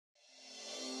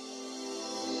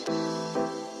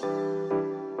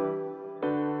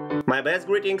My best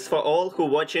greetings for all who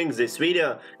watching this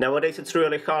video. Nowadays it's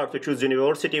really hard to choose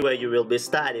university where you will be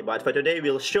studying, but for today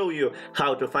we'll show you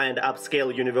how to find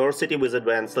upscale university with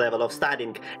advanced level of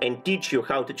studying and teach you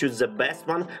how to choose the best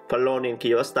one for learning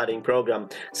your studying program.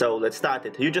 So let's start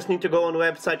it. You just need to go on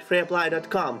website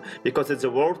freeapply.com because it's the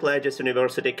world's largest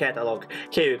university catalog.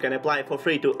 Here you can apply for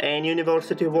free to any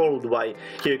university worldwide.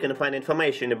 Here you can find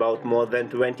information about more than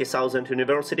 20,000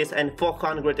 universities and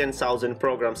 400,000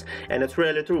 programs, and it's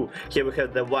really true. Here we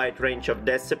have the wide range of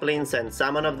disciplines and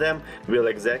some of them will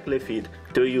exactly fit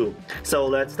to you. So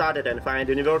let's start it and find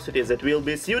universities that will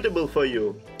be suitable for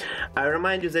you. I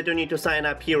remind you that you need to sign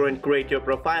up here and create your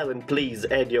profile, and please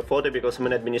add your photo because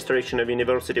when administration of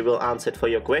university will answer for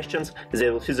your questions, they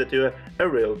will see that you are a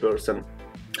real person.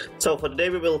 So for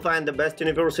today we will find the best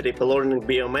university for learning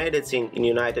biomedicine in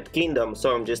United Kingdom.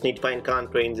 So I just need to find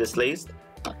country in this list,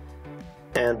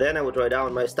 and then I would write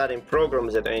down my studying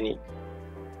programs that I need.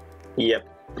 Yep.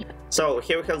 So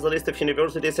here we have the list of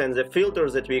universities and the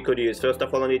filters that we could use. First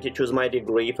of all, I need to choose my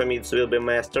degree. For me it will be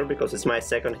master because it's my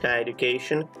second higher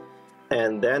education.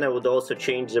 And then I would also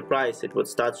change the price. It would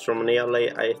start from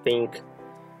nearly, I think,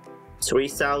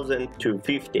 3,000 to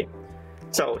 50.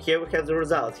 So here we have the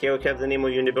results. Here we have the name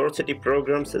of university,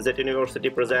 programs that university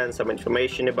presents, some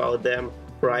information about them,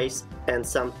 price, and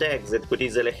some tags that could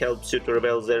easily help you to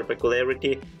reveal their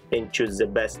peculiarity and choose the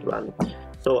best one.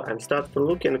 So I'm starting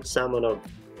looking at some of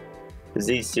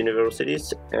these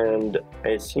universities, and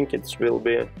I think it will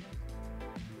be,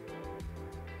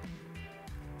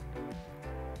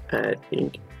 I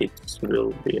think it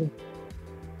will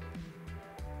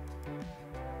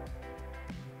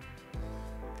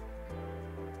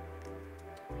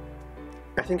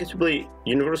be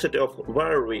University of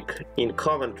Warwick in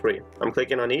Coventry. I'm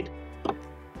clicking on it.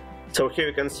 So here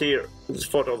you can see this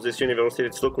photo of this university.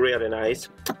 It looks really nice.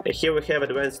 Here we have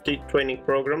advanced training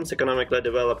programs, economically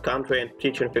developed country, and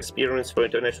teaching experience for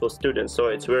international students. So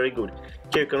it's very good.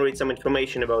 Here you can read some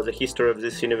information about the history of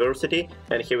this university,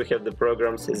 and here we have the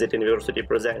programs that university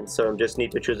presents. So I just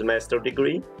need to choose a master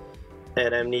degree,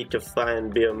 and I need to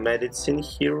find biomedicine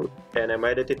here, and I'm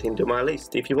added it into my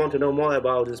list. If you want to know more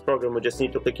about this program, you just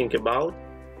need to click about.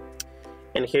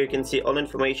 And here you can see all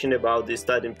information about this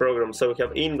studying program. So we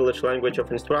have English language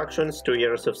of instructions, 2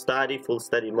 years of study, full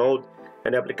study mode,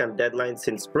 and applicant deadlines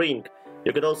in spring.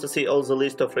 You could also see all the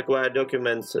list of required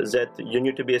documents that you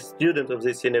need to be a student of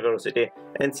this university,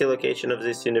 and see location of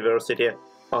this university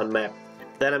on map.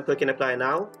 Then I'm clicking apply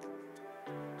now.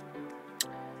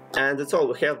 And that's all.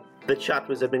 We have the chat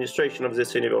with administration of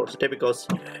this university because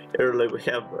earlier we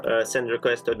have sent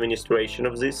request to administration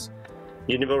of this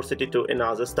university to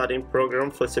another studying program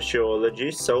for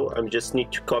sociology. So I just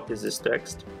need to copy this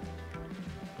text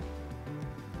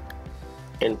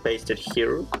and paste it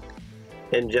here,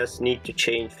 and just need to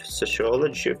change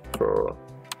sociology for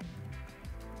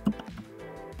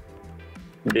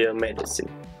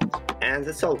biomedicine. And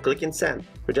that's all. Click and send.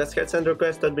 We just had sent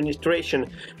request to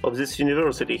administration of this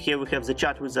university. Here we have the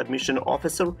chat with the admission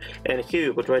officer, and here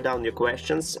you could write down your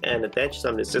questions and attach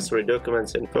some necessary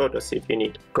documents and photos if you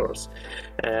need, of course.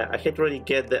 I had already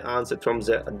get the answer from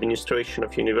the administration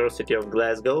of University of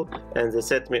Glasgow, and they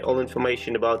sent me all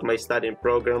information about my studying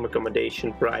program,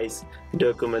 accommodation, price,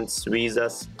 documents,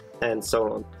 visas, and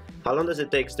so on. How long does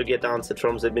it take to get answered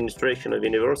from the administration of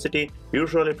university?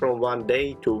 Usually from 1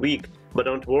 day to a week, but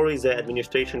don't worry, the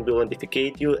administration will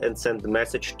notify you and send the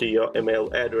message to your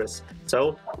email address,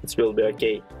 so it will be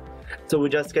okay. So we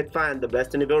just can find the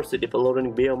best university for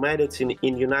learning biomedicine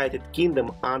in United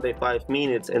Kingdom under 5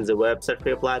 minutes, and the website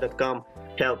freeapply.com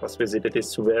help us with it. It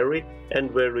is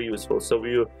very useful, so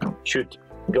you should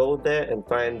go there and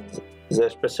find the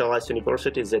specialized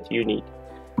universities that you need.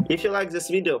 If you like this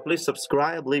video, please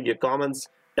subscribe, leave your comments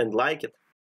and like it.